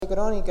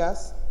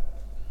Crónicas,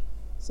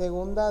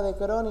 Segunda de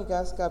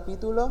Crónicas,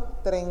 capítulo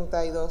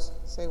 32.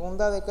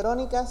 Segunda de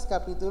Crónicas,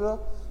 capítulo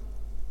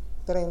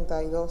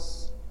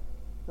 32.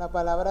 La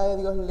palabra de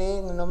Dios lee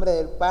en el nombre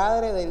del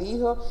Padre, del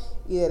Hijo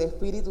y del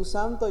Espíritu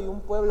Santo, y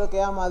un pueblo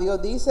que ama a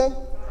Dios dice: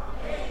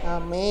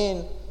 Amén.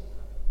 Amén.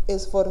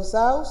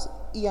 Esforzaos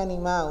y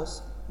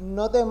animaos,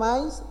 no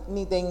temáis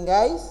ni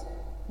tengáis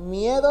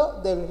miedo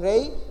del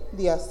rey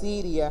de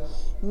Asiria,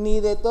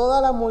 ni de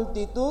toda la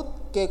multitud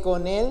que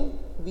con él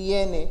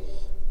viene,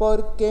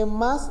 porque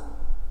más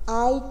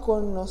hay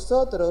con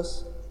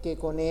nosotros que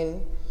con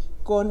él.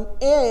 Con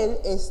él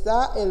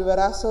está el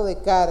brazo de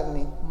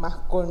carne, mas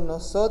con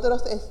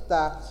nosotros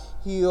está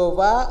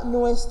Jehová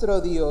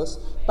nuestro Dios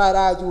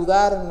para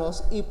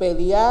ayudarnos y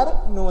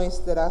pelear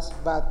nuestras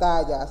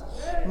batallas.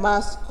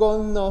 Mas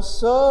con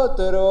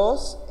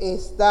nosotros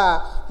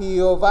está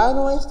Jehová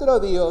nuestro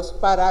Dios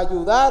para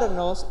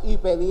ayudarnos y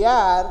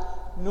pelear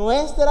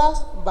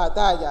nuestras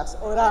batallas.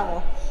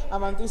 Oramos.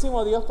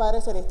 Amantísimo Dios,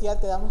 Padre Celestial,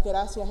 te damos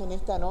gracias en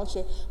esta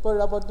noche por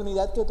la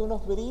oportunidad que tú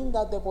nos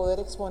brindas de poder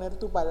exponer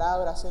tu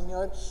palabra,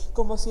 Señor.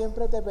 Como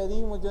siempre te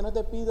pedimos, yo no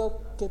te pido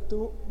que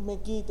tú me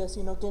quites,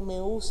 sino que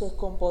me uses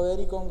con poder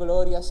y con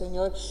gloria,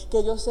 Señor.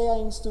 Que yo sea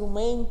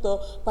instrumento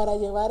para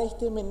llevar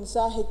este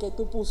mensaje que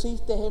tú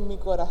pusiste en mi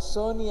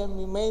corazón y en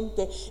mi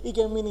mente, y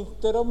que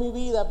ministró mi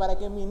vida para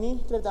que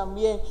ministre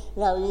también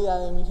la vida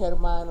de mis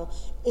hermanos.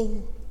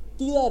 En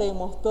ti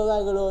daremos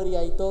toda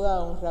gloria y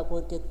toda honra,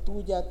 porque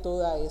tuya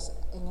toda es.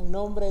 En el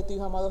nombre de tu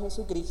Hijo amado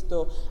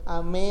Jesucristo.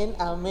 Amén,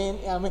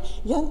 amén, amén.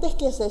 Y antes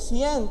que se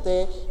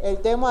siente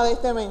el tema de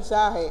este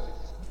mensaje,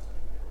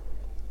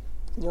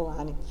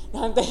 Giovanni,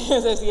 antes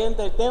que se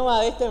siente el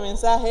tema de este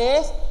mensaje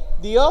es: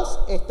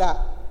 Dios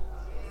está.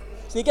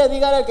 Así que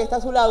dígale al que está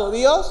a su lado: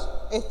 Dios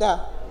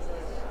está.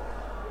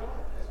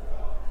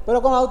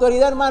 Pero con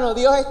autoridad, hermano: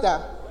 Dios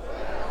está.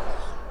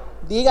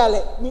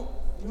 Dígale,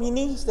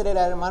 ministre al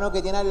hermano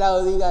que tiene al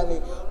lado,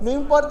 dígale: no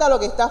importa lo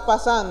que estás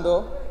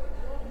pasando,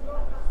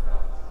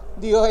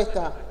 Dios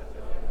está.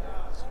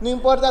 No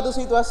importa tu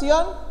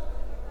situación,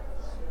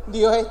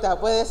 Dios está.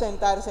 Puede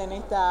sentarse en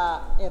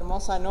esta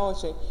hermosa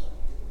noche.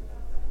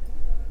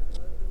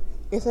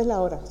 Esa es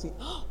la hora, sí.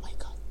 Oh my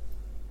God.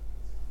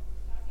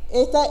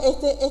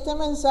 Este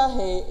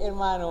mensaje,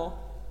 hermano,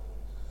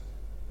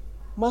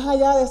 más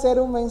allá de ser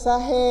un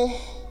mensaje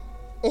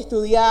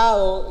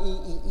estudiado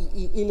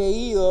y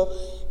leído,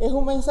 es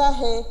un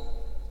mensaje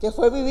que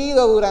fue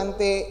vivido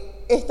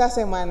durante esta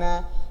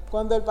semana.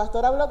 Cuando el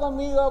pastor habló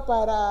conmigo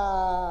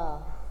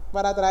para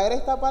traer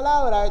esta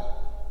palabra,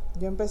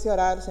 yo empecé a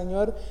orar: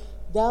 Señor,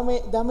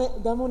 dame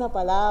una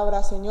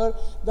palabra, Señor,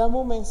 dame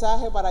un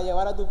mensaje para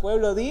llevar a tu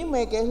pueblo.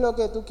 Dime qué es lo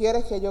que tú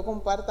quieres que yo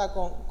comparta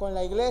con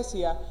la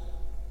iglesia.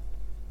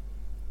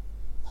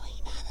 No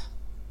hay nada,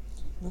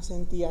 no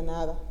sentía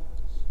nada.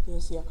 Yo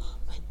decía: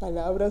 no hay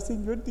palabras,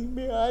 Señor,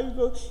 dime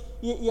algo.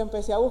 Y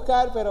empecé a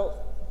buscar,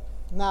 pero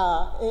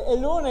nada.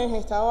 El lunes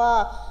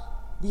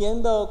estaba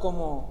viendo,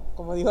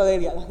 como dijo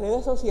Delia, las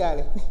redes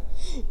sociales.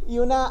 Y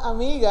una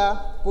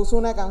amiga puso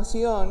una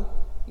canción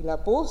y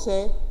la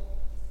puse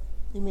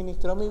y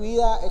ministró mi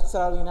vida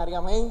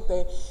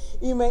extraordinariamente.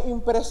 Y me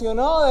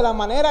impresionó de la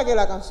manera que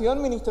la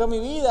canción ministró mi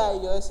vida.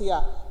 Y yo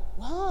decía: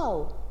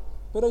 wow,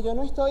 pero yo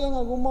no estoy en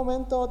algún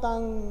momento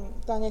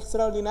tan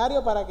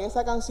extraordinario para que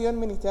esa canción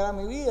ministrara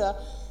mi vida.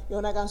 Es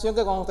una canción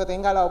que cuando usted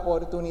tenga la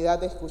oportunidad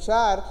de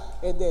escuchar,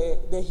 es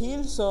de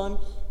Hillsong,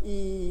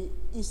 y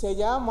se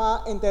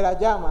llama Entre las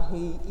llamas,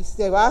 y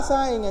se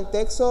basa en el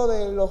texto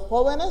de los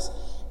jóvenes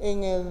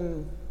en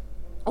el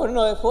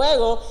horno de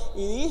fuego,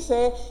 y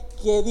dice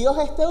que Dios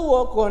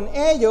estuvo con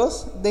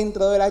ellos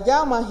dentro de las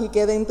llamas, y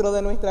que dentro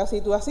de nuestras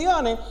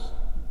situaciones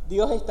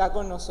Dios está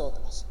con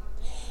nosotros.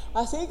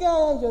 Así que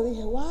yo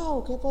dije: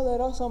 wow, qué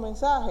poderoso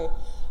mensaje.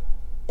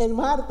 El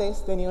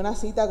martes tenía una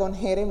cita con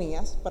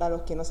Jeremías. Para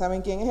los que no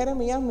saben quién es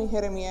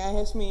Jeremías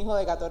es mi hijo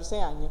de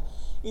 14 años.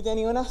 Y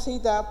tenía una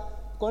cita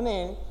con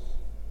él,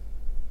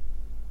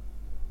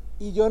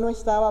 y yo no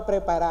estaba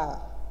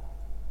preparada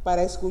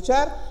para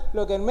escuchar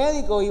lo que el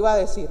médico iba a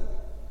decir.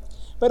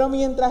 Pero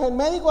mientras el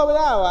médico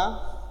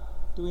hablaba,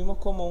 tuvimos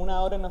como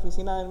una hora en la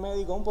oficina del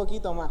médico, un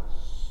poquito más.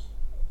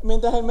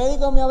 Mientras el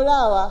médico me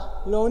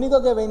hablaba, lo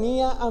único que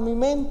venía a mi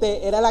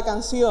mente era la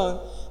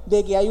canción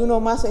de que hay uno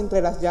más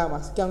entre las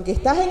llamas, que aunque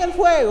estás en el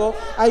fuego,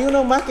 hay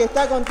uno más que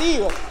está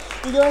contigo.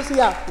 Y yo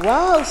decía: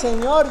 wow,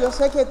 Señor, yo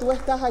sé que tú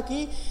estás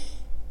aquí.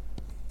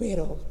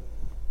 Pero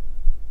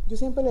yo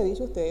siempre le he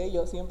dicho a ustedes,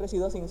 yo siempre he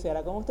sido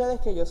sincera con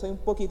ustedes, que yo soy un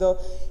poquito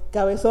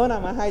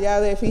cabezona, más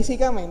allá de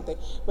físicamente.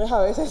 Pues a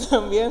veces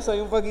también soy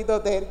un poquito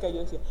terca.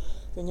 Yo decía: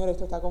 Señor,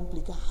 esto está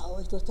complicado,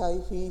 esto está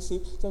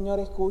difícil. Señor,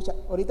 escucha.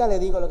 Ahorita le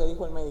digo lo que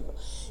dijo el médico.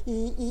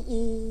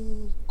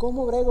 ¿Y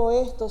cómo brego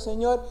esto,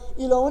 Señor?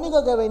 Y lo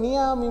único que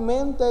venía a mi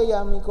mente y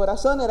a mi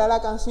corazón era la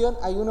canción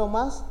Hay uno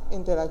más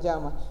entre las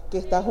llamas, que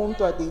está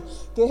junto a ti,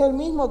 que es el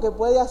mismo que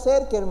puede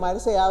hacer que el mar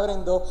se abra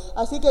en dos.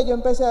 Así que yo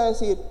empecé a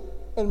decir: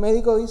 el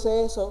médico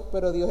dice eso,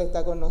 pero Dios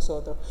está con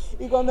nosotros.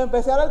 Y cuando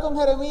empecé a hablar con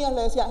Jeremías,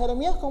 le decía,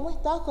 Jeremías, ¿cómo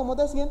estás? ¿Cómo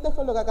te sientes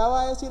con lo que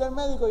acaba de decir el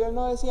médico? Y él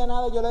no decía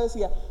nada, yo le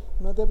decía,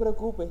 no te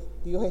preocupes,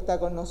 Dios está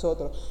con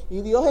nosotros.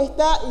 Y Dios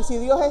está, y si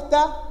Dios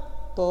está,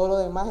 todo lo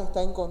demás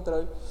está en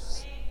control.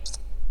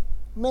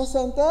 Me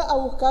senté a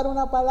buscar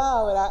una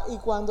palabra y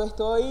cuando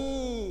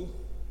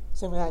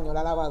se me dañó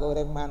la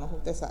lavadora, hermanos,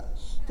 usted sabe.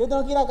 Yo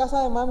tengo que ir a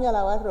casa de mami a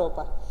lavar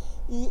ropa.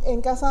 Y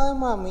en casa de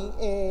mami,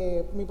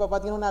 mi papá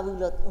tiene un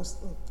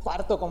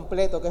cuarto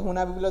completo, que es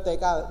una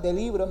biblioteca de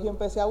libros, y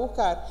empecé a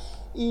buscar.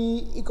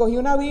 Y cogí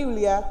una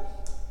Biblia,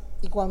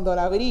 y cuando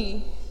la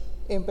abrí,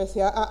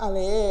 empecé a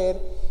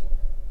leer,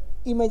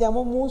 y me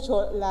llamó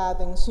mucho la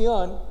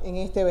atención en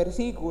este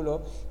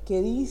versículo,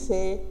 que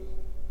dice,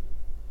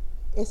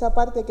 esa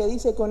parte que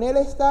dice, con él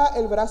está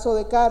el brazo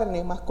de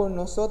carne, mas con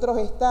nosotros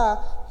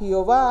está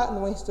Jehová,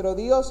 nuestro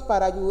Dios,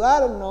 para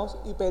ayudarnos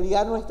y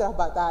pelear nuestras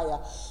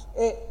batallas.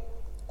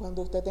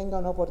 Cuando usted tenga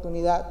una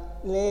oportunidad,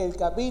 lee el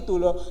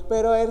capítulo,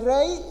 pero el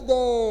rey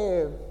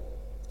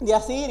de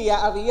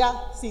Asiria había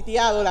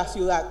sitiado la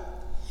ciudad,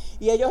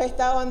 y ellos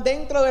estaban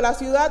dentro de la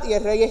ciudad y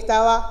el rey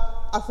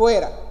estaba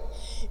afuera.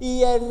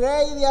 Y el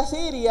rey de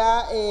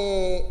Asiria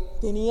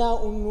tenía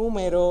un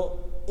número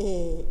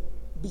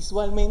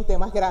visualmente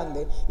más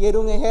grande, y era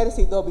un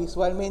ejército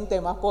visualmente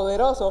más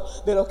poderoso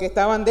de los que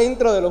estaban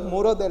dentro de los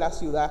muros de la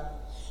ciudad.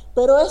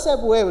 Pero ese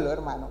pueblo,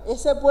 hermano,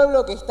 ese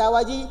pueblo que estaba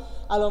allí,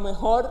 a lo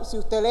mejor si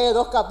usted lee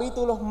 2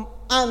 capítulos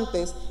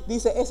antes,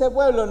 dice, ese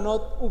pueblo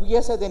no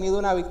hubiese tenido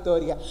una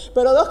victoria.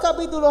 Pero 2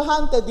 capítulos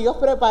antes Dios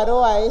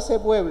preparó a ese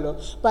pueblo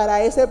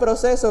para ese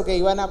proceso que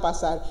iban a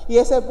pasar. Y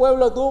ese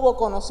pueblo tuvo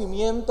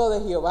conocimiento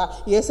de Jehová.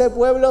 Y ese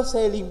pueblo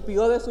se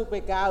limpió de su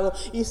pecado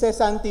y se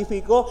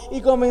santificó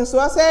y comenzó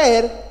a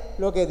hacer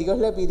lo que Dios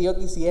le pidió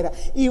que hiciera.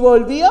 Y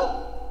volvió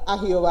a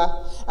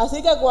Jehová.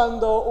 Así que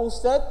cuando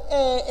usted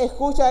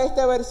escucha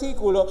este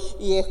versículo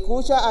y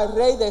escucha al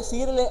rey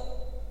decirle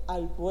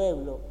al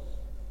pueblo,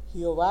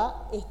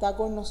 Jehová está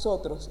con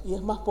nosotros y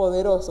es más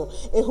poderoso,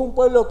 es un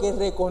pueblo que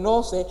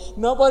reconoce,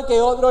 no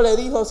porque otro le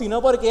dijo,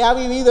 sino porque ha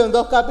vivido en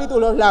 2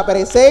 capítulos la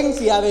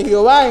presencia de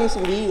Jehová en su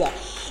vida.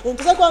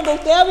 Entonces, cuando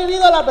usted ha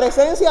vivido la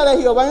presencia de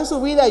Jehová en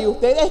su vida y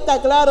usted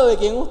está claro de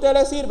quién usted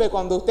le sirve,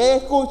 cuando usted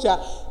escucha,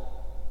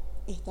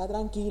 está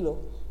tranquilo,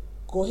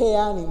 coge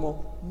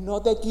ánimo,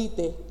 no te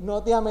quite,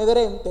 no te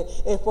amedrente,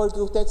 es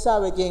porque usted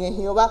sabe quién es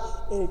Jehová,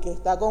 el que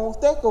está con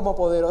usted como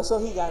poderoso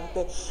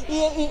gigante.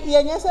 Y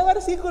en ese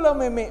versículo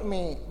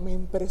me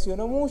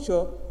impresionó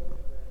mucho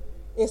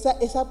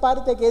esa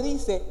parte que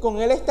dice, con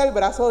él está el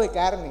brazo de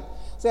carne.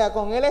 O sea,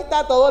 con él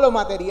está todo lo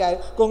material,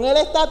 con él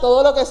está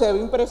todo lo que se ve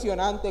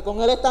impresionante,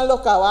 con él están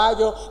los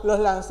caballos, los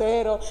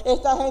lanceros,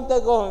 esta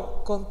gente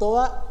con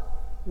toda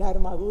la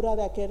armadura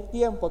de aquel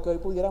tiempo, que hoy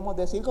pudiéramos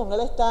decir, con él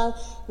están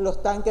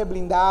los tanques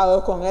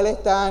blindados, con él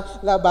están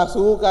las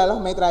bazucas, las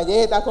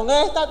metralletas, con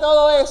él está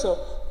todo eso,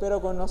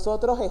 pero con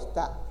nosotros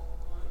está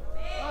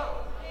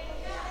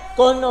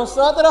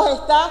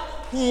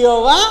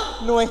Jehová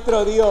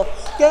nuestro Dios,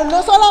 que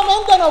no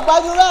solamente nos va a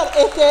ayudar,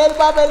 es que él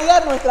va a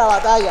pelear nuestra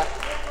batalla.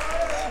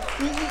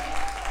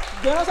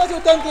 Yo no sé si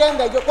usted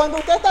entiende, cuando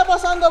usted está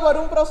pasando por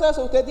un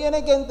proceso, usted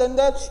tiene que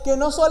entender que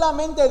no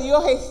solamente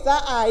Dios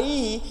está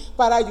ahí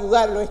para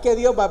ayudarlo, es que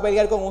Dios va a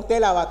pelear con usted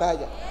la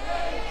batalla.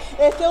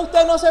 Es que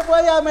usted no se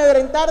puede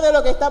amedrentar de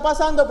lo que está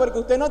pasando porque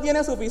usted no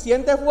tiene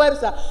suficiente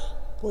fuerza,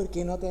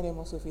 porque no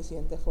tenemos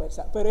suficiente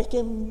fuerza. Pero es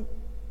que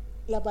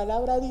la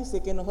palabra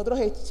dice que nosotros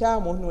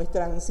echamos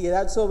nuestra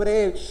ansiedad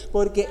sobre Él,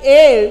 porque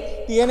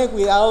Él tiene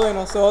cuidado de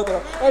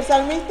nosotros. El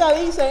salmista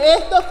dice,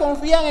 estos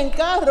confían en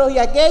carros y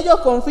aquellos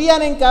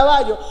confían en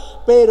caballos,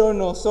 pero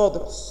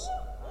nosotros,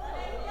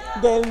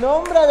 del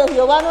nombre de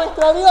Jehová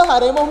nuestro Dios,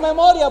 haremos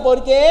memoria,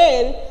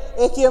 porque Él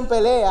es quien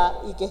pelea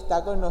y que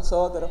está con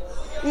nosotros.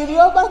 Y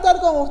Dios va a estar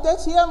con usted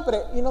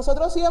siempre, y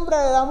nosotros siempre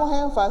le damos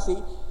énfasis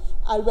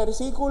al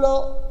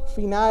versículo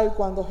final,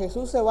 cuando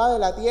Jesús se va de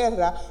la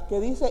tierra, que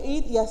dice,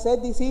 id y haced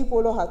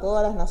discípulos a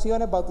todas las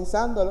naciones,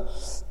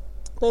 bautizándolos.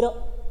 Pero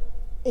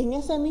en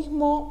ese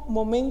mismo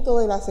momento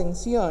de la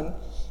ascensión,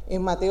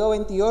 en Mateo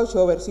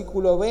 28,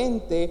 versículo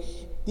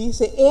 20,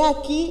 dice, he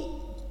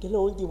aquí, que es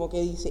lo último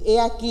que dice,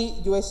 he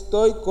aquí yo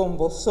estoy con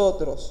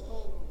vosotros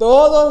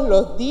todos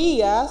los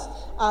días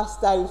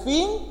hasta el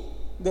fin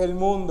del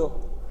mundo.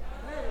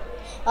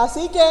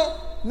 Así que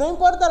no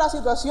importa la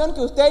situación que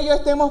usted y yo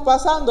estemos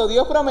pasando,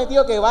 Dios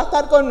prometió que va a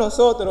estar con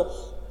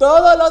nosotros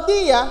todos los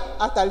días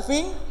hasta el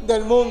fin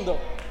del mundo.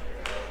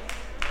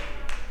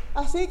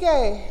 Así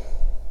que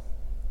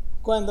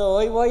cuando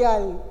hoy voy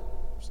al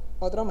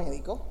otro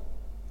médico,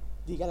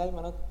 dígale al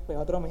hermano, pues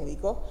otro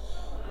médico,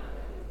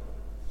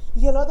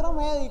 y el otro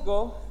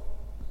médico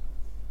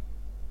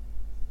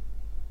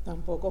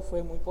tampoco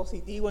fue muy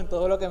positivo en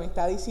todo lo que me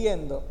está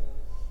diciendo,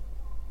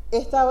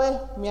 esta vez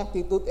mi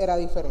actitud era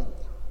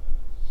diferente.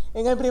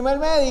 En el primer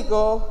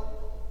médico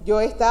yo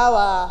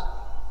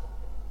estaba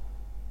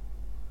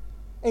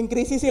en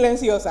crisis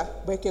silenciosa,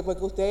 pues que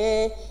porque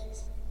usted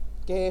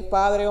que es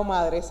padre o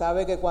madre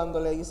sabe que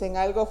cuando le dicen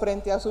algo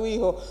frente a su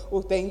hijo,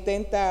 usted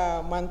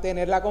intenta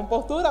mantener la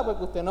compostura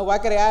porque usted no va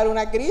a crear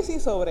una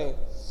crisis sobre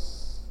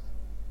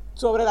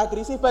la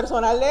crisis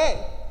personal de él.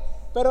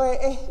 Pero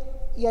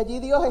y allí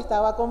Dios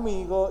estaba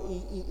conmigo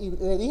y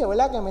le dije,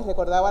 ¿verdad?, que me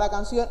recordaba la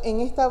canción. En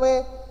esta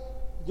vez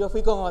yo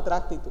fui con otra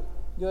actitud.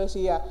 Yo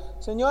decía,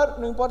 Señor,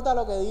 no importa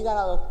lo que diga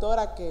la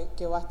doctora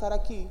que va a estar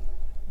aquí,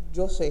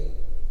 yo sé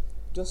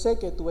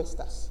que tú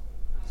estás.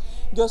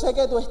 Yo sé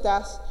que tú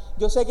estás,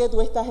 yo sé que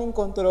tú estás en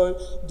control.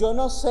 Yo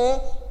no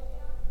sé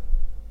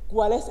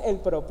cuál es el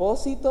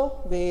propósito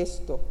de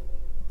esto,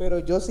 pero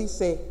yo sí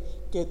sé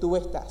que tú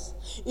estás.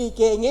 Y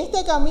que en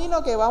este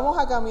camino que vamos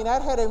a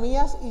caminar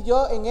Jeremías y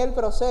yo en el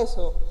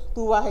proceso,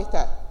 tú vas a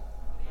estar.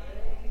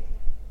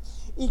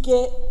 Y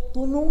que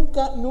tú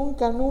nunca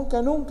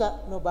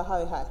nos vas a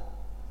dejar.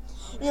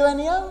 Y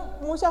venían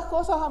muchas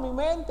cosas a mi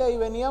mente y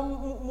venían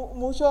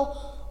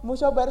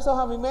muchos versos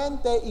a mi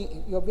mente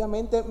y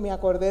obviamente me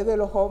acordé de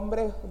los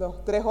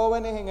tres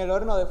jóvenes en el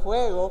horno de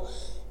fuego.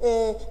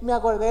 Me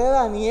acordé de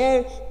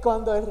Daniel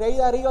cuando el rey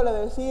Darío le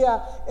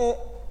decía,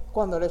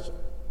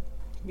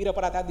 miro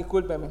para atrás,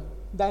 discúlpeme.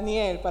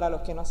 Daniel, para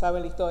los que no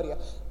saben la historia,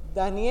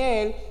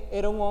 Daniel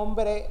era un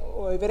hombre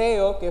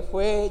hebreo que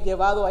fue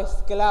llevado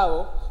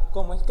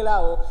como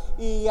esclavo,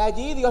 y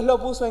allí Dios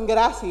lo puso en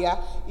gracia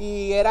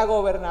y era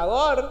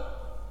gobernador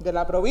de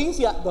la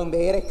provincia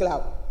donde era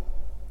esclavo.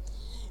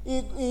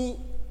 Y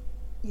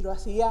lo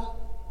hacía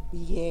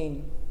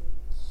bien.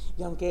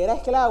 Y aunque era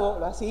esclavo,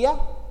 lo hacía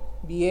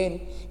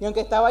bien. Y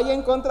aunque estaba allí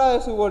en contra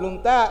de su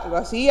voluntad, lo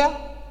hacía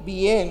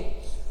bien.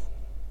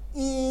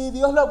 Y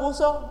Dios lo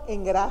puso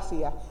en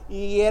gracia.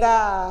 Y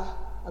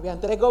habían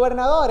 3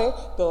 gobernadores,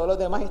 todos los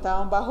demás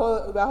estaban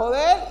bajo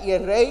de él, y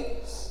el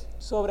rey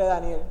sobre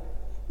Daniel.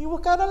 Y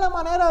buscaron la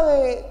manera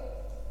de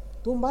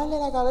tumbarle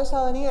la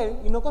cabeza a Daniel,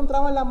 y no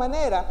encontraban la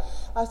manera.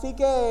 Así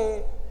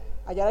que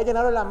allá le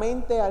llenaron la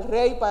mente al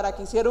rey para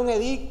que hiciera un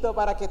edicto,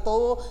 para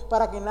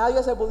que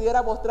nadie se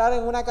pudiera postrar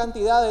en una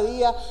cantidad de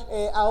días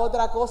a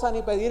otra cosa,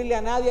 ni pedirle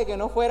a nadie que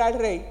no fuera el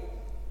rey.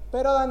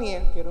 Pero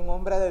Daniel, que era un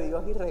hombre de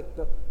Dios y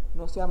recto,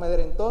 no se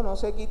amedrentó, no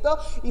se quitó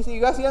y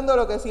siguió haciendo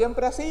lo que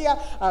siempre hacía.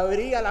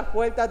 Abría las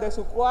puertas de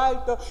su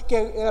cuarto,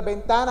 que las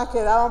ventanas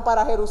que daban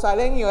para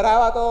Jerusalén, y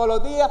oraba todos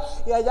los días.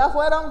 Y allá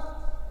fueron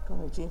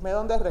con el chisme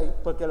donde el rey,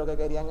 porque lo que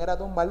querían era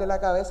tumbarle la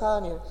cabeza a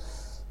Daniel.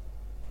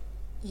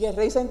 Y el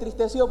rey se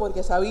entristeció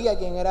porque sabía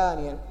quién era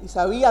Daniel y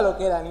sabía lo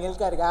que Daniel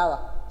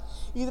cargaba.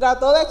 Y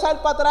trató de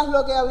echar para atrás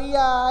lo que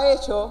había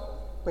hecho,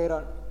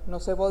 pero no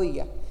se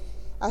podía.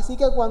 Así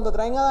que cuando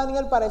traen a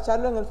Daniel para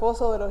echarlo en el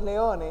foso de los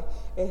leones,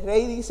 el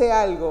rey dice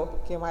algo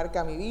que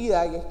marca mi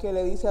vida, y es que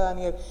le dice a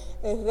Daniel,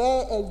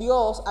 el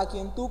Dios a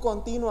quien tú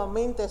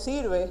continuamente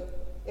sirves,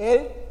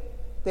 Él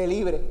te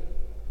libre.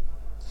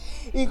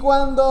 Y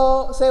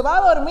cuando se va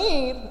a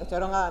dormir,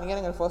 echaron a Daniel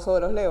en el foso de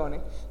los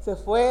leones, se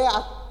fue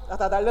a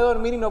tratar de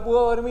dormir y no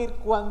pudo dormir.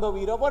 Cuando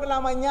viró por la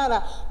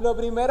mañana, lo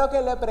primero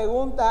que le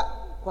pregunta,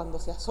 cuando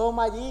se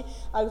asoma allí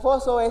al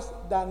foso, es,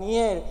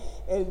 Daniel,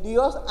 el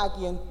Dios a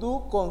quien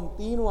tú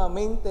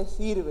continuamente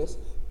sirves,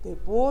 ¿te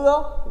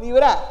pudo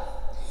librar?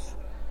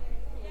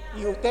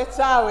 Y usted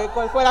sabe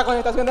cuál fue la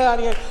contestación de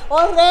Daniel. Oh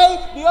rey,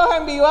 Dios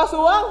envió a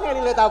su ángel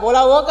y le tapó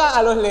la boca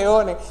a los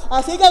leones.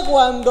 Así que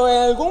cuando en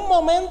algún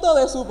momento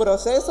de su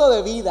proceso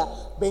de vida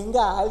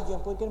venga alguien,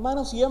 porque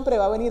hermano, siempre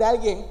va a venir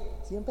alguien,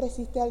 siempre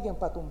existe alguien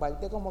para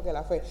tumbarte como que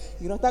la fe,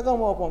 y uno está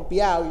como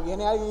pompeado y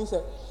viene alguien y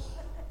dice,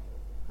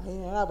 ay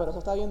nena, pero eso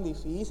está bien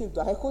difícil, ¿tú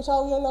has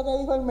escuchado bien lo que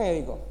dijo el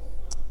médico?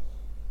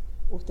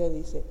 Usted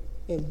dice,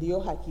 el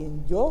Dios a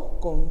quien yo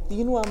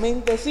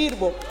continuamente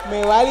sirvo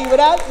me va a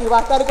librar y va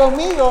a estar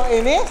conmigo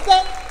en este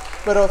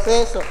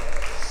proceso.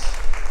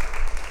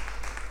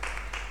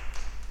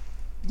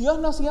 Dios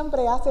no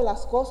siempre hace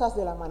las cosas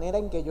de la manera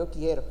en que yo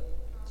quiero.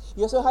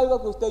 Y eso es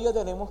algo que usted y yo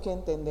tenemos que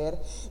entender.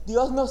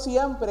 Dios no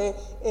siempre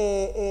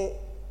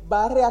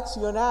va a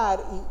reaccionar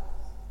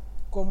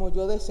como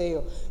yo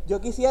deseo.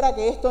 Yo quisiera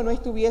que esto no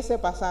estuviese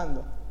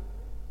pasando,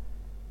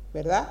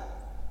 ¿verdad?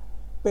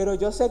 Pero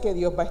yo sé que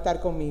Dios va a estar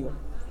conmigo.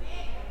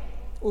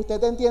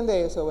 Usted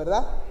entiende eso,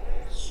 ¿verdad?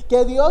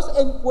 Que Dios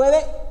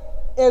puede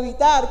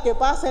evitar que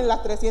pasen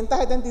las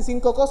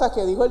 375 cosas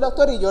que dijo el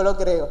doctor, y yo lo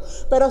creo.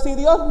 Pero si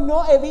Dios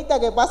no evita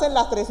que pasen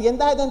las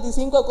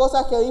 375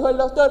 cosas que dijo el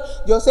doctor,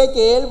 yo sé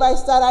que Él va a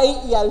estar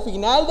ahí, y al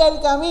final del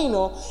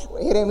camino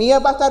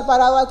Jeremías va a estar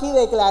parado aquí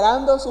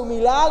declarando su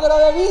milagro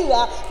de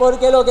vida,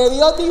 porque lo que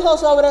Dios dijo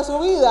sobre su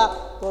vida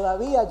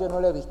todavía yo no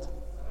lo he visto.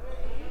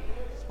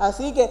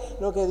 Así que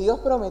lo que Dios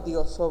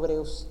prometió sobre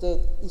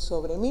usted y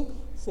sobre mí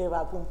se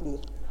va a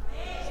cumplir,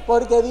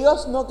 porque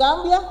Dios no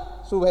cambia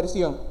su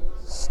versión.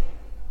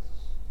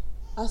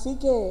 Así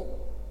que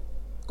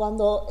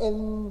cuando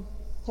en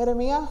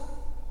Jeremías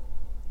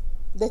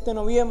de este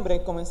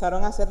noviembre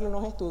comenzaron a hacerle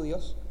unos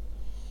estudios,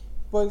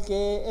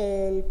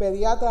 porque el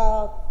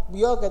pediatra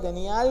vio que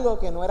tenía algo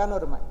que no era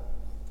normal,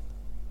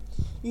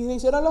 y le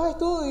hicieron los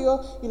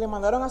estudios y le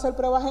mandaron a hacer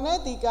pruebas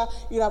genéticas,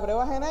 y la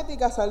prueba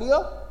genética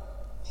salió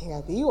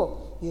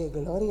negativo. Y de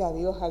gloria a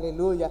Dios,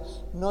 aleluya.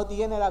 No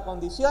tiene la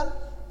condición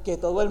que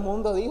todo el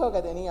mundo dijo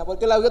que tenía,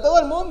 porque la vio todo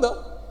el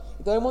mundo.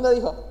 Y todo el mundo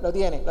dijo, lo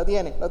tiene.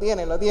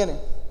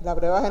 La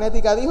prueba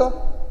genética dijo,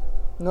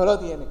 no lo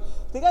tiene.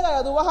 Fíjate,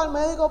 ya tú vas al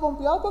médico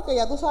pompeado porque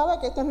ya tú sabes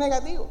que esto es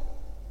negativo.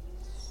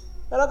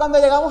 Pero cuando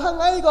llegamos al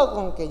médico,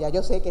 con que ya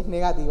yo sé que es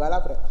negativa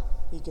la prueba.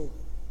 Y que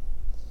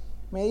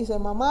me dice,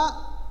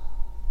 mamá,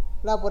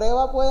 la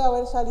prueba puede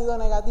haber salido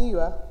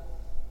negativa,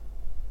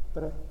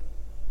 pero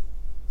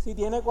si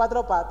tiene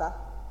 4 patas,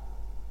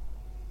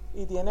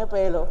 y tiene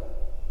pelo,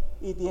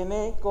 y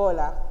tiene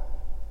cola,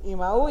 y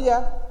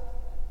maulla,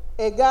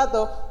 es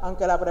gato,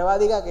 aunque la prueba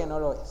diga que no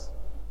lo es.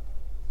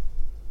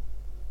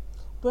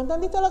 ¿Tú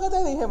entendiste lo que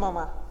te dije,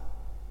 mamá?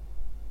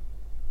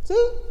 ¿Sí?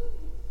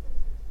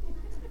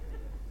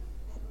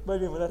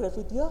 Volvimos, lo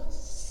repitió.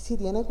 Si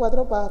tiene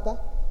 4 patas,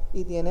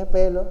 y tiene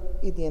pelo,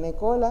 y tiene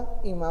cola,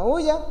 y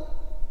maulla,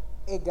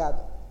 es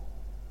gato.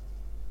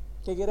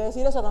 ¿Qué quiere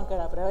decir eso? Que aunque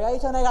la prueba haya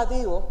dicho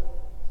negativo,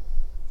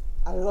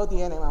 algo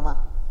tiene,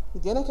 mamá. Y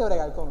tienes que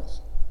bregar con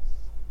eso.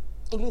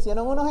 Y le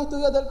hicieron unos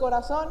estudios del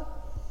corazón,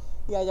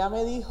 y allá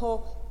me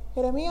dijo,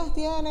 Jeremías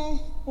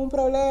tiene un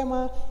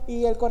problema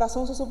y el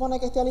corazón se supone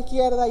que esté a la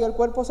izquierda y el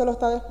cuerpo se lo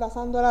está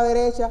desplazando a la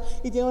derecha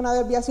y tiene una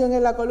desviación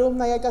en la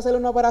columna y hay que hacerle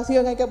una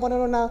operación, hay que poner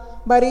una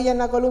varilla en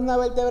la columna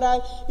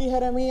vertebral y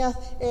Jeremías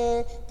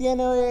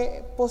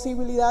tiene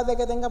posibilidad de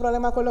que tenga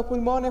problemas con los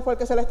pulmones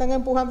porque se le están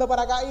empujando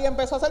para acá, y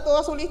empezó a hacer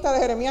toda su lista de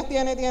Jeremías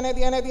tiene.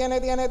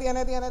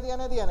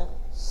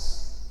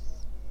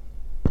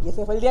 Y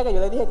ese fue el día que yo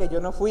le dije que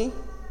yo no fui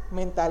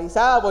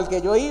mentalizada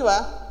porque yo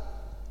iba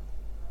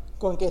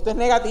con que esto es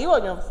negativo.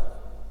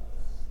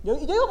 Yo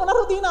iba con una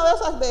rutina de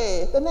esas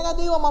de, esto es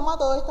negativo, mamá,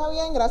 todo está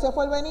bien, gracias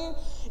por venir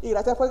y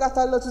gracias por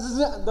gastar los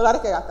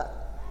 $, que gastar.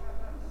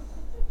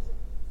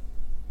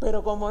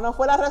 Pero como no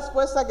fue la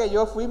respuesta que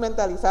yo fui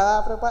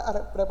mentalizada,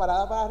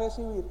 preparada para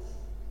recibir,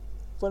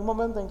 fue el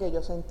momento en que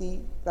yo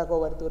sentí la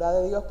cobertura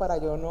de Dios para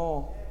yo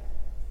no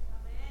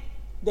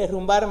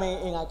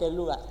derrumbarme en aquel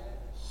lugar.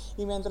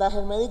 Y mientras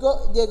el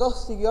médico llegó,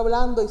 siguió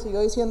hablando y siguió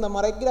diciendo,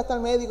 ahora hay que ir hasta el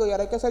médico y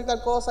ahora hay que hacer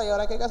tal cosa y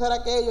ahora hay que hacer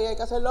aquello y hay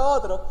que hacer lo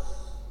otro,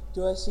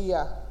 yo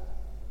decía,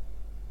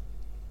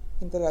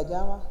 entre las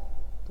llamas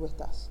tú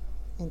estás,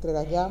 entre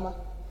las llamas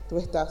tú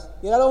estás.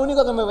 Y era lo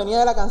único que me venía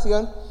de la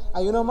canción,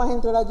 hay uno más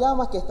entre las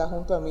llamas que está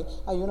junto a mí,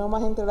 hay uno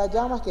más entre las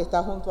llamas que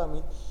está junto a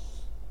mí.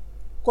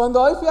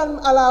 Cuando hoy fui a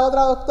la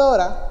otra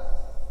doctora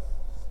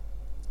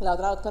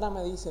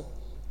me dice,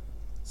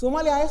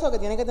 súmale a eso que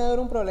tiene que tener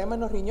un problema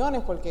en los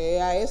riñones,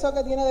 porque a eso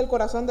que tiene del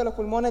corazón, de los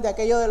pulmones, de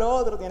aquello, de lo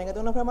otro, tiene que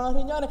tener unos problemas en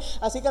los riñones,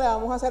 así que le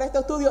vamos a hacer este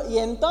estudio y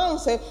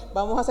entonces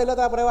vamos a hacerle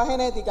otra prueba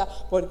genética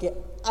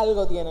porque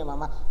algo tiene,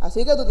 mamá.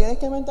 Así que tú tienes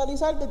que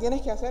mentalizarte,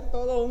 tienes que hacer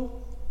todo un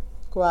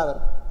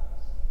cuadro.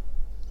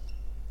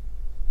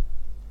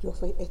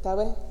 Esta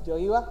vez yo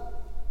iba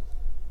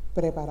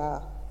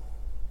preparada.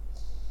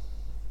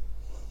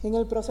 En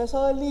el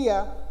proceso del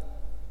día,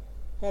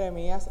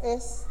 Jeremías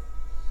es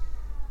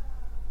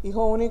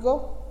hijo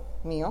único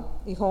mío,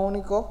 hijo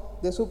único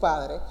de su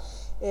padre.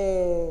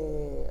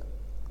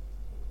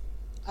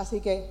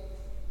 Así que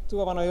su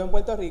papá no vive en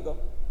Puerto Rico.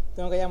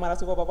 Tengo que llamar a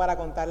su papá para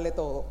contarle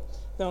todo.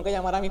 Tengo que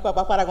llamar a mis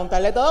papás para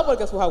contarle todo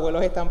porque sus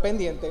abuelos están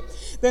pendientes.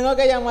 Tengo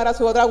que llamar a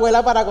su otra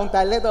abuela para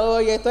contarle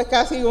todo y esto es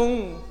casi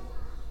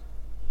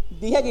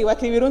Dije que iba a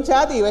escribir un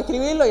chat y iba a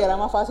escribirlo y era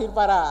más fácil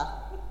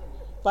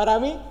para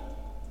mí.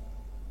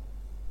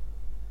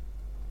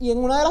 Y en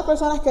una de las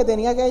personas que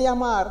tenía que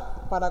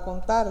llamar para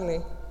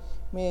contarle,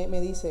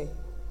 me dice,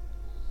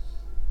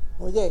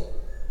 oye,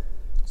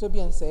 eso es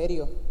bien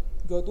serio.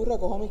 Tú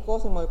recojo mis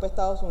cosas y me voy para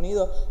Estados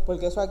Unidos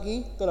porque eso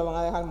aquí te lo van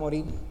a dejar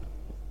morir.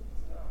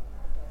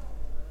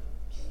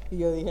 Y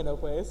yo dije, no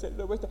puede ser,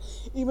 no puede ser.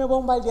 Y me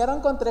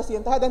bombardearon con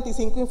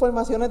 375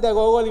 informaciones de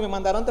Google y me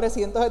mandaron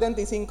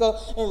 375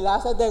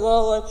 enlaces de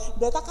Google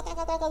de taca,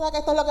 que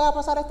esto es lo que va a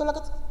pasar, esto es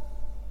lo que...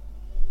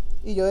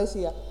 Y yo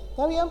decía,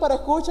 está bien, pero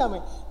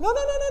escúchame. No,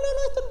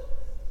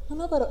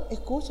 pero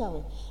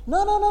escúchame.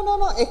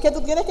 No, es que tú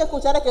tienes que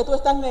escuchar, es que tú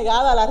estás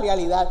negada a la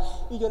realidad.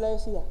 Y yo le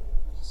decía,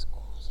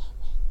 escúchame.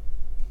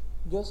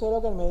 Yo sé lo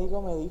que el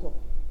médico me dijo,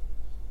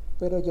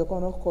 pero yo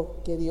conozco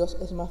que Dios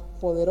es más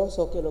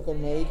poderoso que lo que el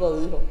médico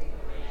dijo.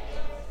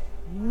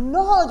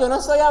 No, yo no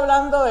estoy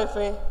hablando de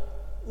fe.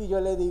 Y yo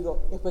le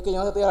digo, es porque yo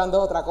no estoy hablando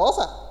de otra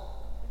cosa.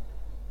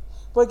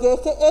 Porque es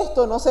que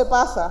esto no se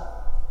pasa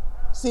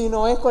si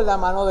no es con la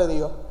mano de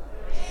Dios.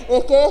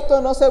 Es que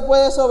esto no se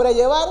puede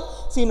sobrellevar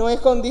si no es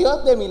con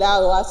Dios de mi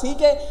lado. Así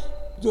que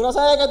yo no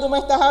sé de qué tú me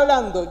estás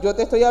hablando. Yo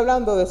te estoy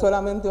hablando de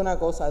solamente una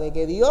cosa, de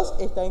que Dios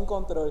está en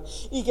control.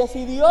 Y que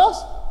si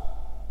Dios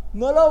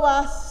no lo va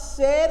a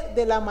hacer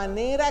de la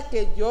manera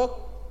que yo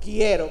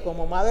quiero,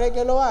 como madre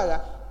que lo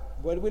haga,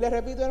 vuelvo y le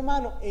repito,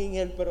 hermano, en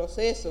el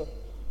proceso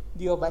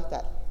Dios va a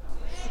estar.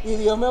 Y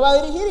Dios me va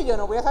a dirigir y yo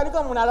no voy a salir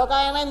como una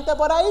loca de mente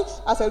por ahí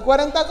a hacer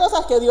 40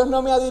 cosas que Dios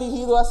no me ha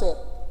dirigido a hacer.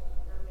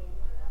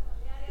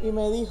 Y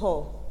me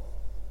dijo,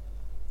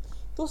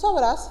 tú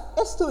sabrás,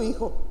 es tu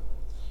hijo.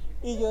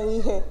 Y yo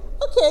dije,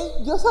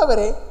 ok, yo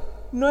sabré.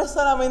 no es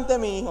solamente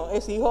mi hijo,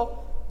 es hijo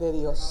de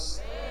Dios.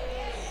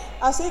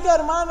 Así que,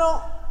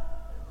 hermano,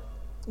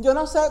 yo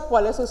no sé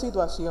cuál es su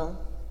situación.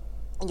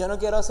 Yo no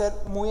quiero ser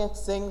muy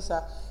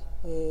extensa.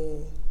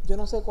 Yo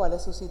no sé cuál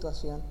es su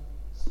situación.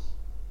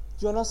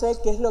 Yo no sé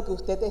qué es lo que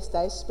usted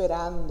está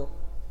esperando.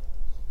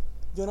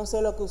 Yo no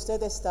sé lo que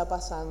usted está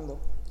pasando.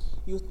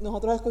 Y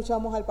nosotros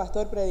escuchamos al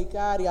pastor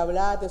predicar y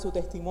hablar de su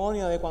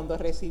testimonio, de cuando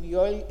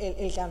recibió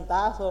el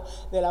cantazo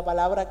de la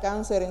palabra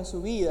cáncer en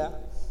su vida,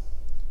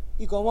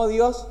 y cómo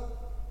Dios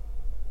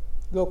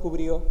lo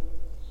cubrió,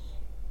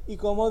 y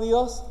cómo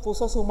Dios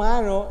puso su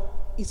mano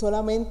y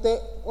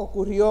solamente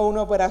ocurrió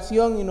una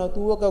operación y no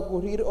tuvo que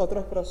ocurrir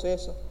otros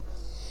procesos.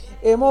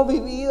 Hemos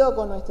vivido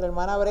con nuestra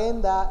hermana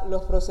Brenda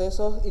los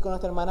procesos, y con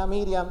nuestra hermana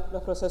Miriam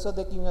los procesos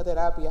de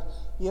quimioterapia,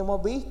 y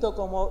hemos visto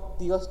cómo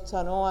Dios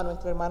sanó a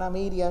nuestra hermana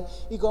Miriam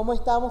y cómo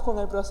estamos con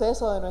el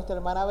proceso de nuestra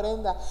hermana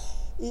Brenda,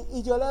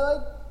 y yo le doy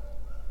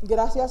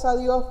gracias a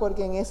Dios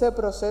porque en ese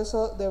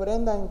proceso de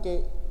Brenda en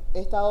que he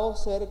estado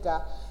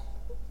cerca,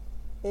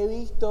 he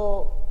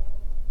visto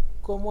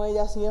cómo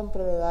ella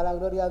siempre le da la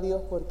gloria a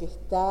Dios, porque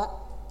está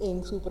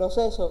en su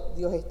proceso,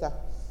 Dios está.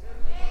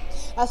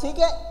 Así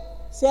que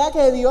sea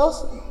que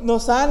Dios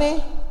nos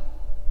sane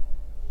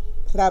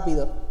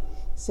rápido,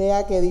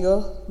 sea que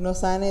Dios nos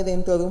sane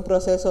dentro de un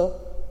proceso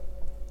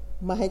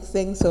más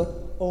extenso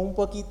o un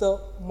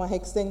poquito más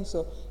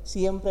extenso,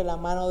 siempre la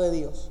mano de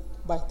Dios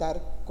va a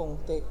estar con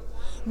usted.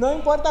 No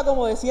importa,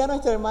 como decía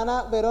nuestra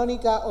hermana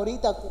Verónica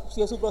ahorita,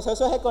 si su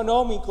proceso es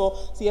económico,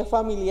 si es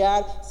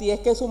familiar, si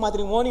es que su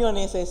matrimonio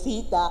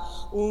necesita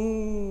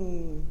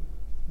un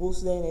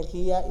bus de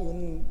energía y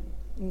una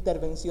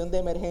intervención de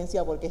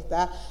emergencia porque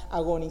está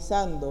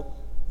agonizando.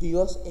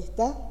 Dios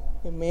está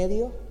en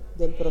medio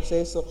del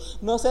proceso.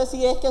 No sé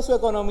si es que su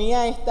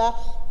economía está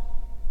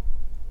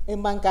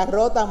en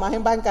bancarrota, más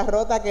en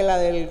bancarrota que la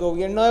del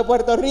gobierno de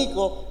Puerto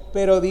Rico,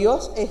 pero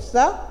Dios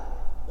está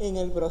en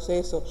el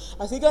proceso.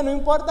 Así que no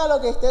importa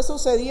lo que esté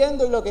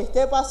sucediendo y lo que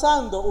esté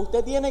pasando,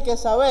 usted tiene que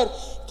saber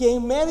que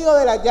en medio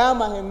de las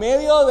llamas, en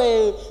medio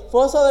del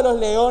foso de los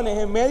leones,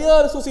 en medio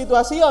de su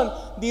situación,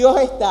 Dios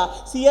está.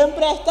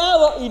 Siempre ha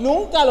estado y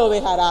nunca lo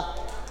dejará.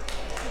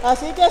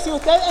 Así que si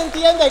usted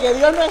entiende que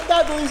Dios no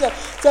está, tú dices: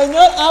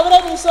 Señor,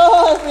 abre mis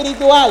ojos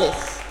espirituales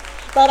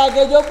para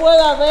que yo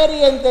pueda ver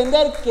y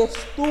entender que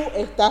tú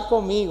estás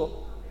conmigo.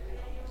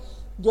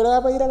 Yo le voy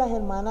a pedir a las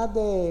hermanas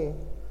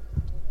de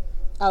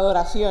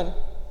adoración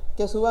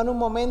que suban un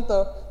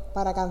momento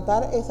para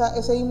cantar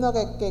ese himno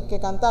que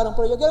cantaron,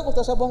 pero yo quiero que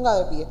usted se ponga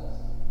de pie.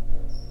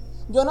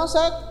 Yo no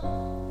sé,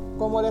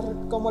 como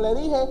le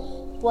dije,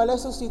 cuál es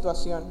su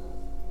situación,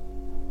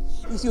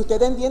 y si usted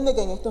entiende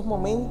que en estos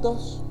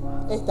momentos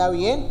está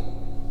bien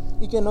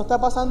y que no está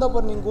pasando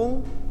por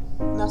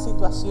ninguna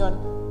situación,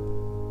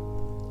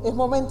 es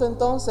momento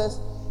entonces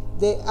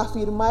de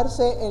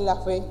afirmarse en la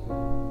fe.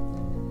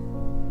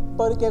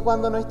 Porque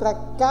cuando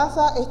nuestra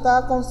casa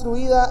está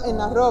construida en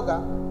la roca,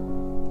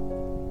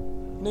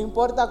 no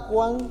importa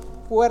cuán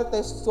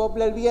fuerte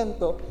sople el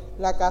viento,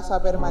 la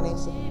casa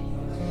permanece.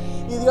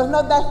 Y Dios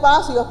nos da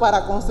espacios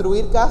para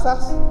construir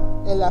casas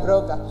en la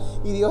roca.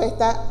 Y Dios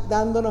está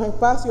dándonos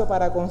espacio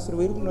para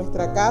construir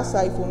nuestra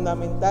casa y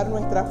fundamentar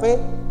nuestra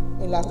fe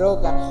en la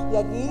roca. Y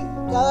aquí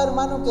cada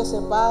hermano que se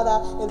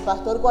para, el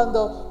pastor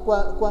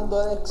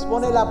cuando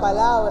expone la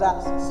palabra,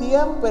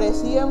 siempre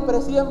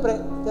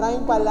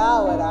traen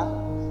palabra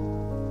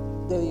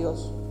de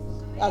Dios.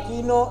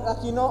 Aquí no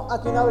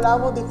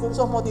hablamos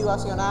discursos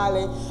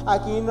motivacionales,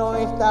 aquí no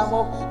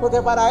estamos,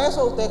 porque para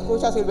eso usted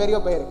escucha a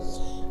Silverio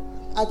Pérez.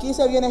 Aquí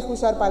se viene a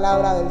escuchar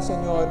palabra del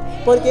Señor,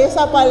 porque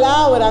esa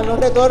palabra no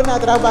retorna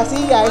atrás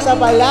vacía, esa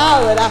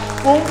palabra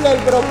cumple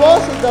el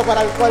propósito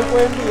para el cual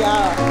fue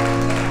enviada.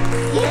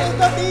 Y en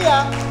estos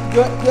días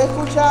yo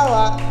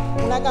escuchaba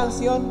una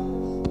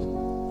canción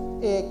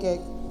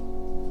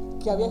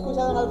que había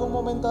escuchado en algún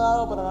momento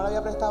dado, pero no le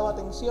había prestado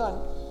atención,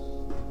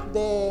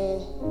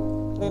 de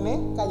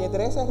René, Calle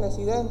 13,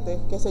 Residente,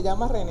 que se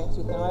llama René.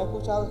 Si usted no la ha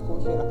escuchado,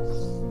 escúchela.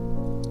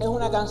 Es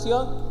una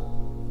canción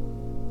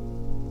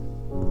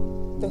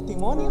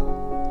testimonio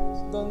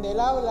donde él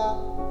habla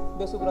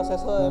de su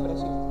proceso de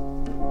depresión,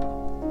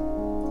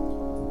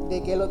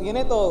 de que lo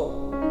tiene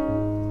todo,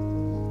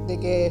 de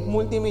que es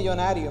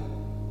multimillonario,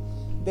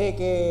 de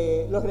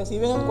que lo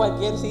reciben en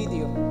cualquier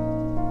sitio,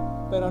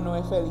 pero no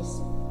es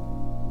feliz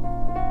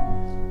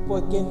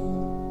porque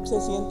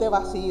se siente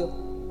vacío,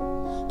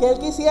 que él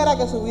quisiera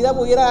que su vida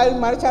pudiera dar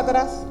marcha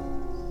atrás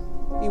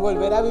y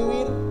volver a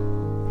vivir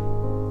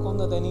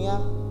cuando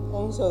tenía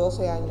 11 o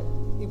 12 años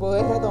y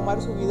poder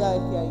retomar su vida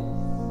desde ahí.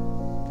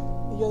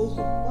 Y yo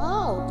dije: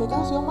 wow, qué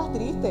canción más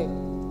triste.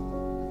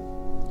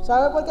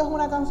 ¿Sabe por qué es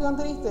una canción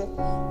triste?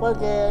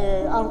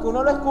 Porque aunque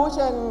uno lo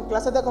escuche en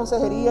clases de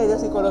consejería y de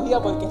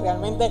psicología, porque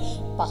realmente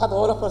pasa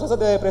todos los procesos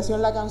de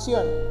depresión la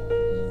canción,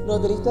 lo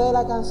triste de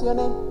la canción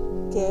es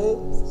que él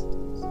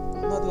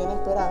no tiene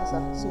esperanza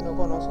si no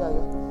conoce a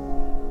Dios.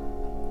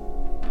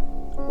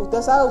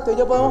 Usted sabe, usted y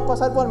yo podemos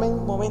pasar por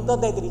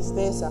momentos de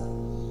tristeza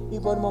y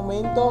por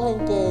momentos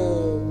en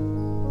que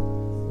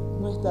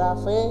nuestra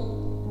fe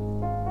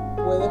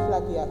puede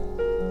flaquear,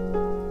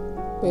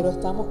 pero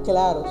estamos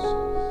claros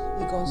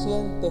y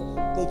conscientes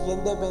de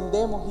quién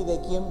dependemos y de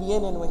quién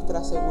viene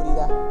nuestra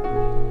seguridad.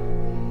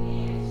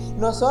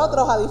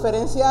 Nosotros, a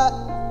diferencia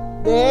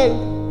de Él,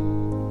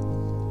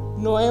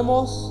 no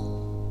hemos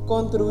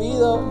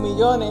construido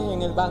millones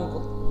en el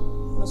banco.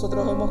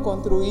 Nosotros hemos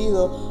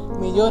construido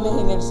millones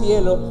en el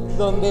cielo,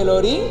 donde el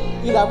orín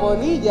y la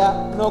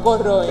polilla no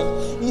corroen.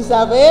 Y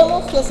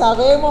sabemos que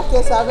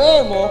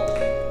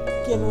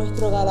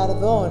nuestro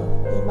galardón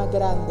es más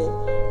grande,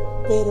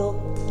 pero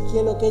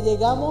que lo que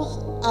llegamos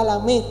a la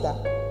meta,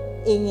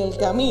 en el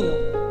camino,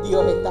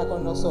 Dios está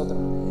con nosotros.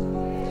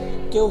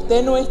 Que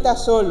usted no está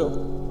solo,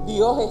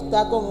 Dios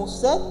está con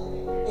usted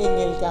en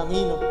el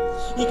camino.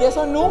 Y que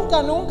eso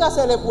nunca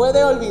se le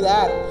puede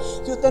olvidar.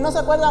 Si usted no se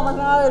acuerda más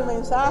nada del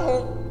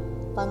mensaje,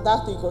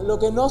 fantástico. Lo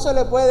que no se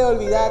le puede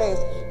olvidar es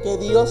que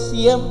Dios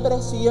siempre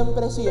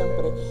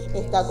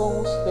está con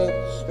usted.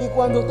 Y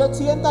cuando usted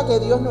sienta que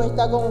Dios no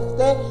está con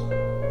usted,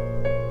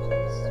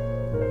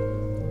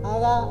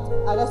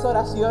 haga esa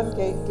oración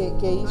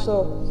que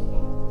hizo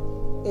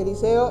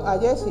Eliseo a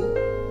Jesse.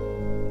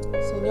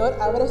 Señor,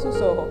 abre sus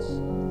ojos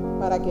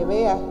para que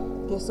vea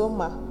que son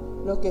más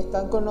los que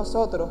están con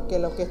nosotros que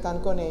los que están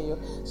con ellos.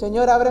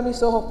 Señor, abre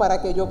mis ojos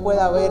para que yo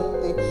pueda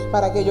verte,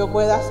 para que yo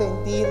pueda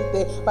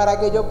sentirte,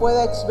 para que yo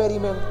pueda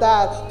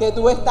experimentar que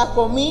tú estás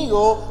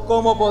conmigo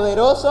como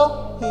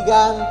poderoso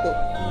gigante.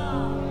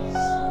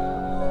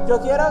 Yo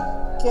quiero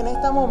que en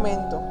este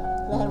momento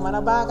las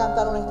hermanas van a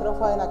cantar una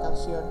estrofa de la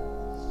canción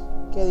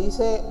que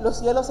dice: los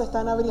cielos se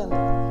están abriendo.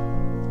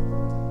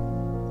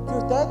 Que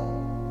usted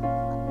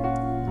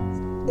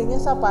en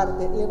esa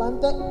parte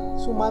levante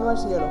su mano al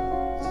cielo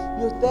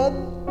y usted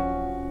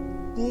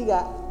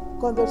diga: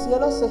 cuando el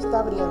cielo se está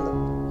abriendo,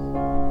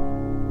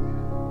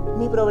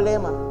 mi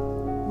problema,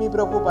 mi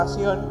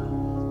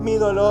preocupación, mi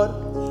dolor,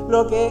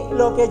 lo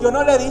que yo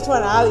no le he dicho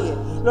a nadie,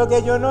 lo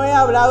que yo no he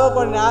hablado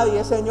con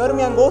nadie, Señor,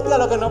 mi angustia,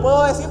 lo que no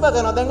puedo decir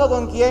porque no tengo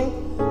con quién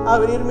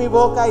abrir mi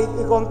boca y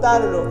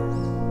contarlo,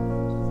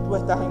 tú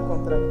estás en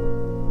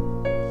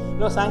control.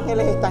 Los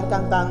ángeles están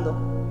cantando,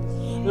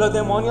 los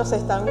demonios se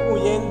están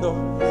huyendo,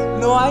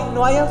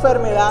 no hay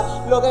enfermedad.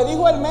 Lo que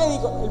dijo el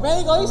médico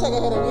dice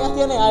que Jeremías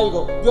tiene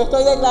algo. Yo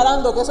estoy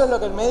declarando que eso es lo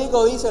que el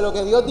médico dice. Lo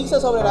que Dios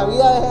dice sobre la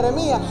vida de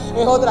Jeremías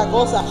es otra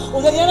cosa.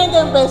 Usted tiene que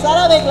empezar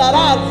a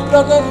declarar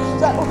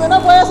usted no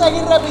puede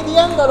seguir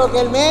repitiendo lo que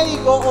el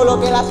médico o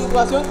lo que la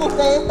situación que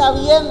usted está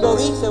viendo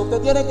dice.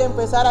 Usted tiene que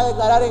empezar a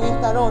declarar en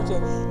esta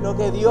noche lo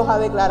que Dios ha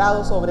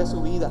declarado sobre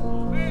su vida.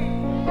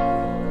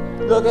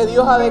 Lo que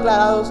Dios ha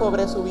declarado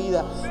sobre su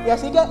vida. Y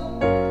así que,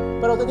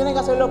 pero usted tiene que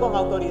hacerlo con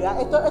autoridad.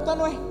 Esto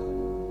no es,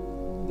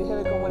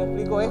 déjeme cómo le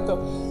explico esto.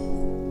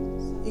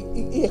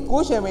 Y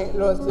escúcheme,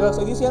 lo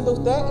estoy diciendo a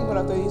usted y me lo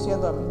estoy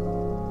diciendo a mí.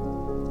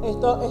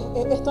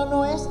 Esto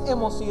no es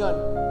emoción.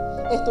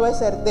 Esto es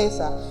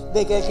certeza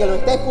de que el que lo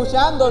está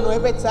escuchando no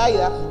es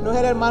Betsaida, no es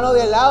el hermano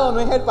de al lado, no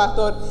es el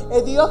pastor.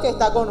 Es Dios que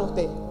está con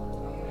usted.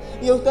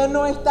 Y usted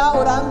no está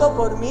orando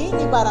por mí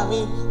ni para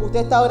mí.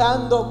 Usted está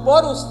orando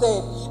por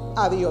usted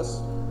a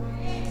Dios.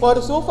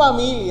 Por su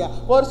familia,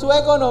 por su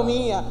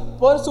economía,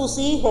 por sus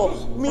hijos.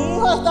 Mi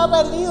hijo está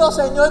perdido,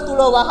 Señor, tú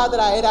lo vas a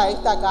traer a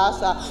esta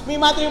casa. Mi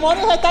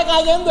matrimonio se está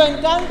cayendo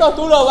en cantos,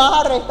 tú lo vas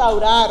a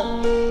restaurar.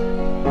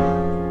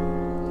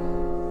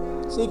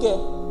 Así que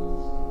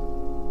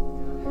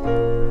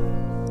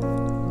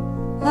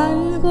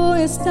algo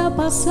está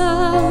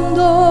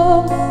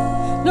pasando,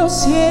 los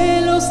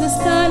cielos se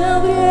están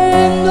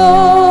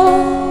abriendo,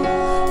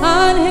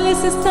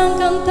 ángeles están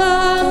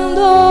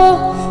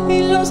cantando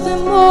y los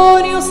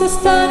demonios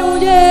están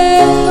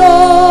huyendo.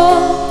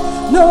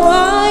 No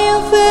hay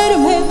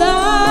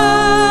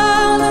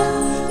enfermedad,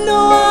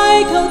 no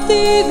hay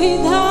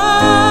cautividad.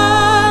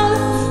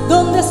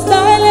 ¿Dónde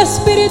está el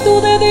Espíritu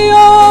de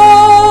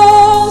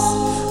Dios?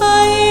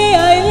 Ahí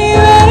hay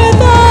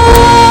libertad.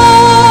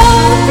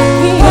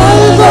 Y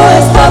algo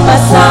está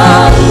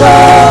pasando,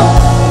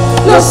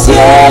 los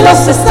cielos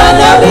se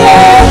están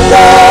abriendo,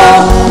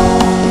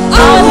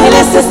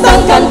 ángeles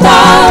están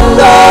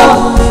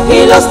cantando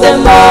y los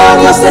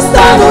demonios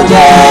están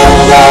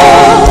huyendo.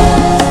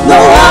 No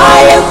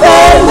hay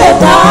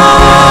enfermedad,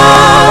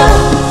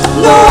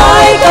 no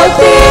hay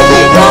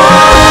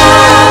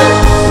cautividad.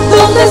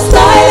 ¿Dónde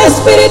está el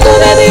Espíritu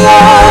de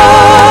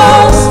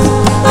Dios?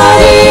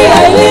 Ahí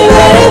hay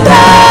libertad.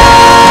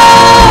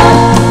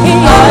 Y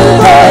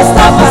algo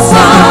está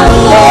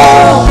pasando,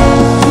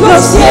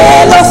 los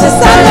cielos se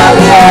están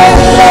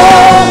abriendo,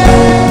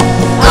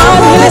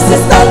 ángeles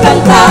están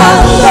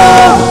cantando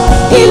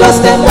y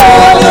los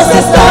demonios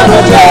están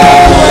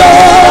huyendo.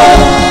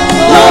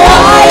 No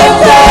hay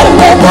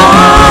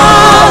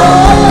enfermedad,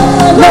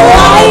 no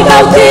hay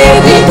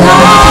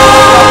cautividad.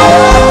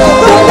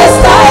 ¿Dónde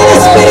está el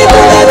Espíritu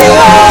de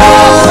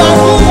Dios?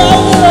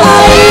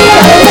 Ahí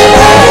hay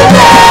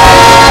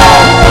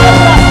libertad.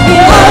 Y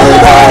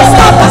algo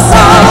está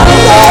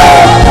pasando,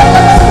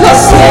 los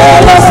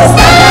cielos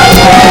están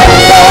abriendo,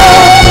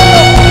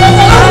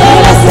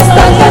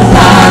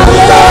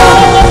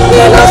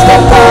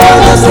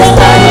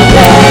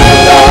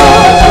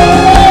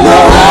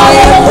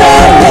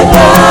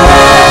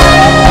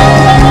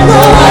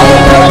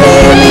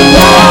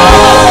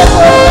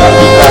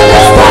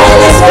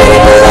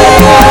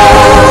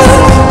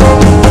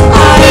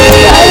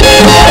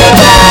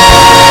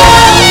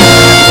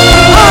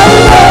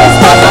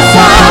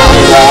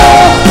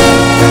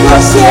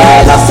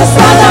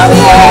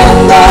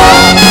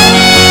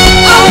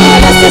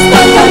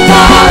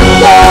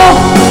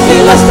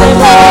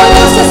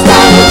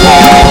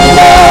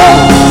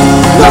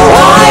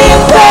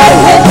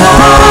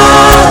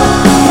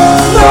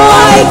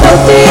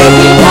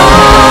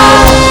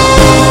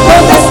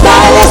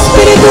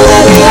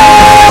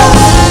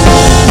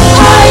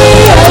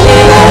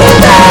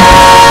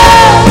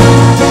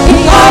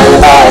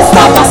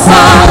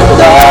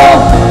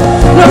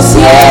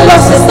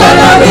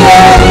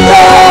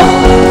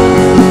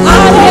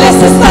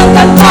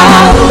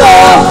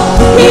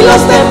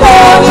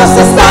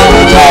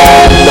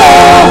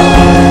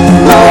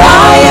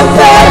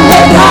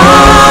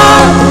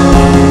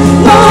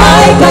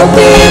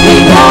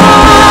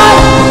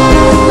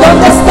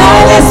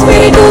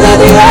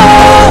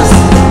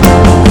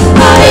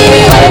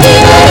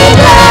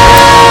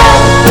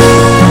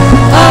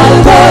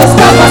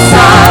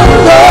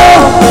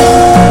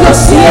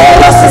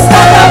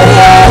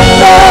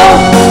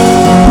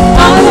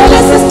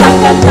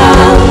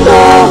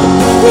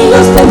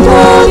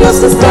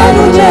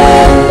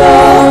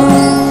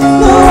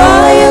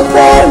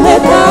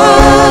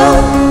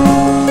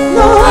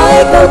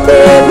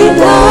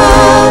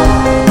 cautividad.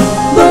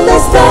 Donde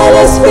está el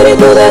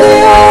Espíritu de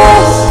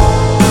Dios,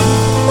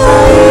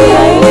 ahí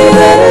hay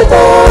libertad.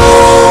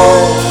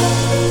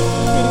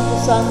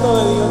 Espíritu Santo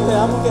de Dios, te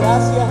damos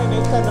gracias en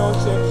esta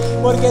noche,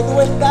 porque tú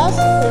estás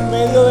en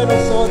medio de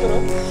nosotros.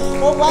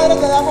 Oh Padre,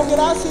 te damos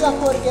gracias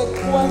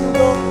porque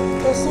cuando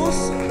Jesús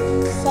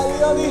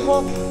salió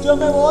dijo, yo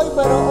me voy,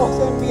 pero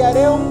os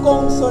enviaré un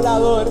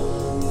consolador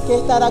que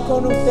estará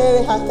con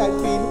ustedes hasta el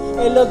fin.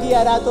 Él los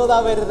guiará a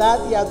toda verdad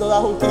y a toda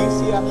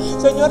justicia.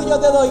 Señor, yo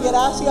te doy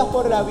gracias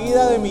por la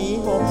vida de mi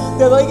hijo.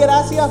 Te doy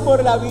gracias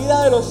por la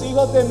vida de los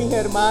hijos de mis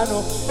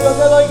hermanos. Yo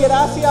te doy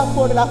gracias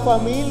por las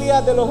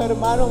familias de los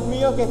hermanos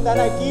míos que están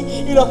aquí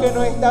y los que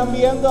nos están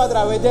viendo a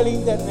través del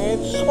internet.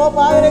 Oh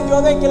Padre,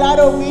 yo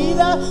declaro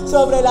vida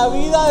sobre la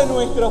vida de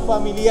nuestros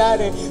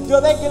familiares. Yo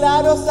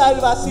declaro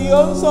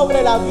salvación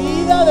sobre la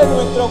vida de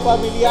nuestros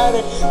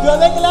familiares. Yo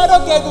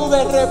declaro que tú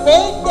de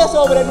repente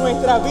sobre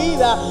nuestra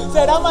vida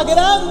será más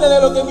grande de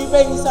lo que mi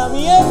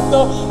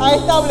pensamiento ha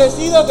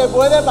establecido que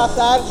puede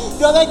pasar.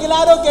 Yo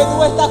declaro que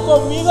tú estás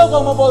conmigo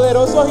como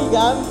poderoso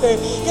gigante,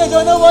 que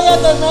yo no voy a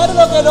temer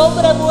lo que el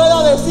hombre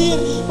pueda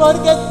decir,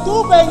 porque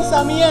tu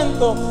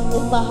pensamiento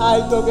es más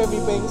alto que mi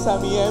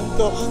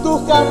pensamiento.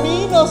 Tus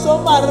caminos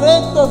son más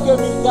rectos que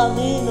mis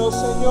caminos,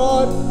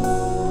 Señor.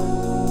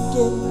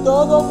 Que en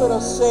todo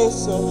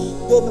proceso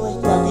de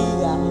nuestra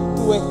vida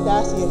tú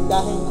estás y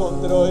estás en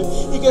control,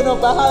 y que nos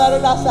vas a dar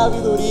la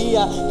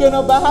sabiduría, que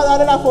nos vas a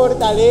dar la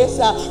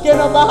fortaleza, que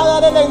nos vas a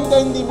dar el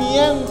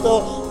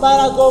entendimiento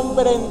para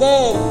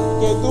comprender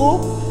que tú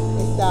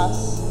estás.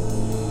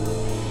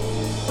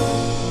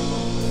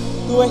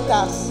 Tú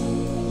estás.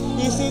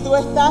 Y si tú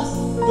estás,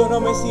 yo no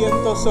me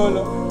siento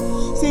solo.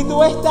 Si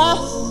tú estás,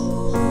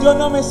 yo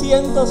no me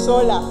siento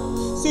sola.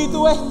 Si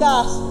tú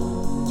estás,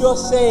 yo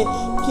sé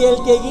que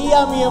el que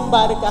guía mi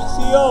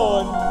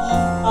embarcación,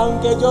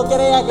 aunque yo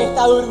crea que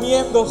está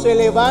durmiendo, se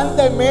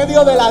levanta en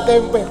medio de la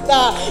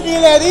tempestad y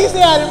le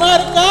dice al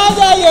mar,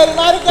 calla, y el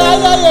mar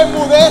calla y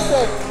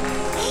enmudece.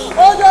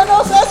 Oh, yo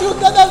no sé si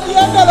usted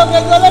entiende lo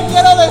que yo le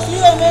quiero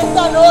decir en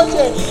esta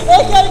noche.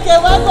 Es que el que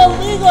va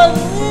conmigo en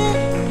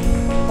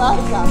mi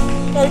barca,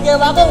 el que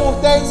va con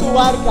usted en su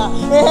barca,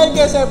 es el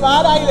que se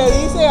para y le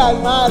dice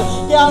al mar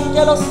que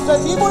aunque los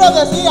discípulos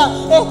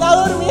decían,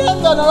 está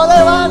durmiendo, no lo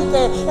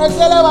levante, él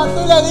se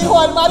levantó y le dijo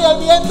al mar y al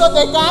viento,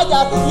 te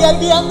callas, y el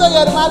viento y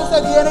el mar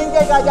se tienen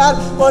que callar,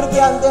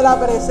 porque ante la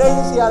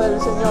presencia del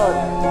Señor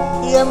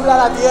tiembla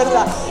la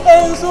tierra.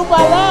 En su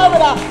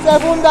palabra se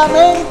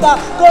fundamenta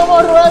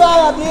cómo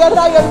rueda la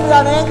tierra y el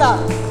planeta.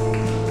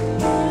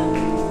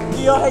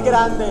 Dios es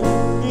grande,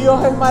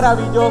 Dios es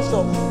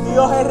maravilloso,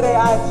 Dios es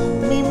real.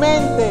 Mi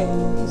mente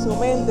y su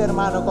mente,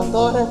 hermano, con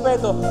todo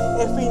respeto,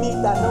 es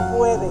finita, no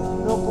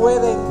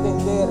puede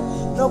entender,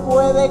 no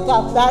puede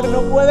captar,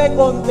 no puede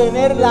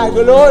contener la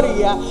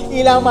gloria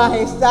y la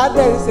majestad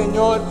del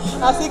Señor.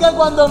 Así que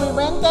cuando mi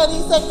mente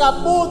dice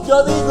caput,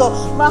 yo digo,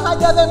 más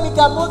allá de mi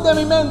caput de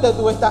mi mente,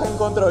 tú estás en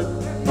control.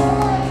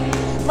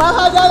 Más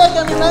allá de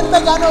que mi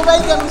mente ya no ve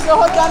y que mis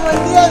ojos ya no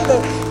entienden,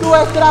 tú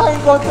estás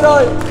en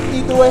control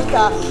y tú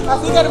estás.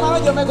 Así que,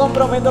 hermano, yo me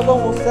comprometo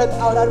con usted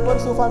a orar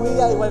por su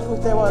familia, igual que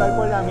usted va a orar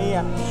por la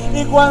mía.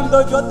 Y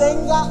cuando yo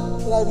tenga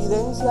la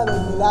evidencia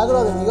del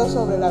milagro de Dios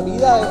sobre la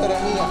vida de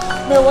Jeremías,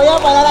 me voy a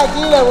parar aquí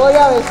y le voy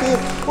a decir,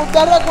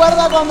 usted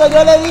recuerda cuando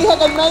yo le dije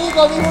que el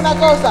médico dijo una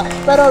cosa,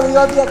 pero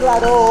Dios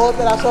declaró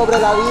otra sobre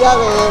la vida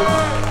de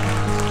él.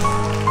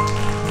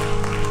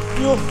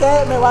 Y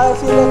usted me va a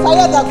decir,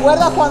 Saya, ¿te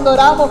acuerdas cuando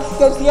oramos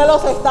que el cielo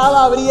se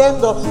estaba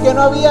abriendo, que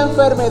no había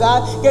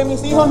enfermedad, que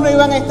mis hijos no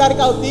iban a estar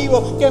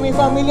cautivos, que mi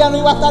familia no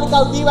iba a estar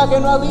cautiva, que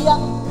no había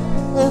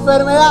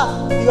enfermedad?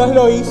 Dios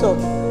lo hizo.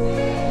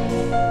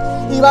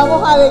 Y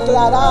vamos a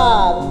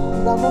declarar,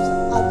 vamos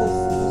a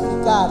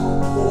testificar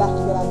de las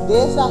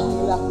grandezas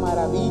y las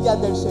maravillas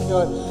del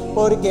Señor,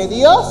 porque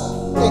Dios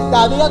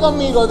está. Diga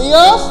conmigo,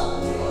 Dios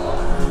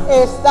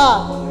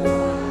está.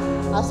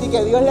 Así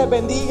que Dios les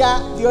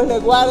bendiga, Dios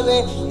les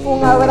guarde,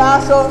 un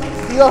abrazo,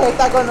 Dios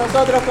está con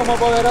nosotros como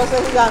poderoso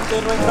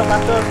gigante, nuestro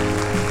pastor.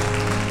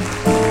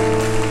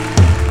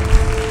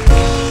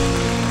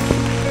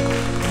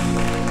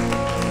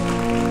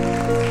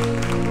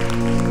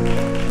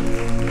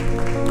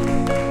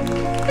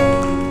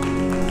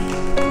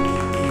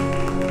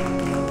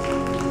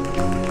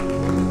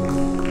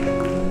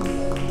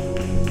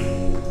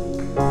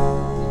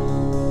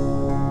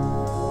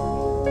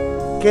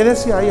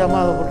 Quédese ahí,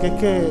 amado, porque es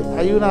que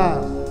hay un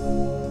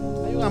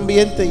ambiente